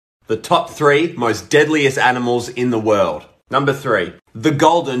The top 3 most deadliest animals in the world. Number 3, the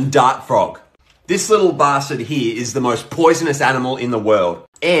golden dart frog. This little bastard here is the most poisonous animal in the world,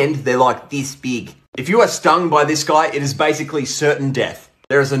 and they're like this big. If you are stung by this guy, it is basically certain death.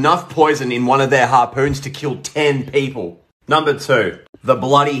 There is enough poison in one of their harpoons to kill 10 people. Number 2, the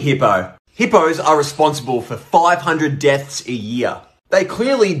bloody hippo. Hippos are responsible for 500 deaths a year. They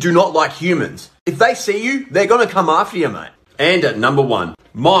clearly do not like humans. If they see you, they're gonna come after you, mate. And at number 1,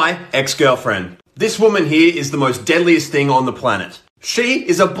 my ex-girlfriend. This woman here is the most deadliest thing on the planet. She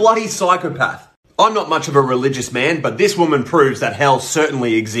is a bloody psychopath. I'm not much of a religious man, but this woman proves that hell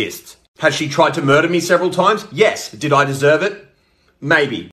certainly exists. Has she tried to murder me several times? Yes. Did I deserve it? Maybe.